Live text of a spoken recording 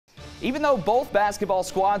Even though both basketball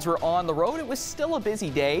squads were on the road, it was still a busy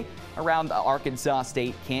day around the Arkansas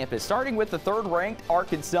State campus. Starting with the third-ranked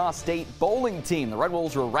Arkansas State bowling team. The Red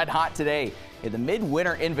Wolves were red hot today in the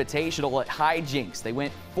Mid-Winter Invitational at Hijinks. They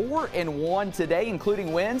went 4-1 today,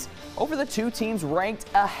 including wins over the two teams ranked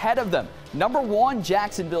ahead of them. Number 1,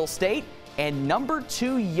 Jacksonville State, and number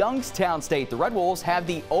 2, Youngstown State. The Red Wolves have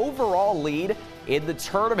the overall lead in the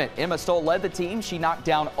tournament. Emma Stoll led the team. She knocked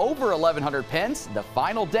down over 1,100 pins. The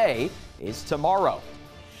final day is tomorrow.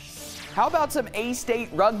 How about some A-State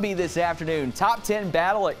rugby this afternoon? Top 10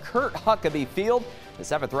 battle at Kurt Huckabee Field. The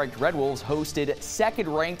 7th-ranked Red Wolves hosted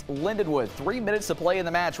 2nd-ranked Lindenwood. 3 minutes to play in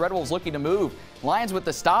the match. Red Wolves looking to move. Lions with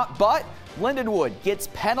the stop, but Lindenwood gets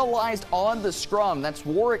penalized on the scrum. That's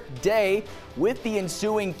Warwick Day with the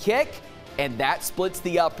ensuing kick, and that splits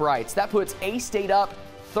the uprights. That puts A-State up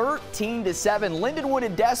 13-7. Lindenwood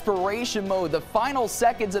in desperation mode, the final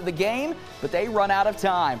seconds of the game, but they run out of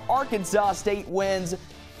time. Arkansas State wins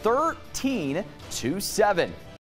 13-7.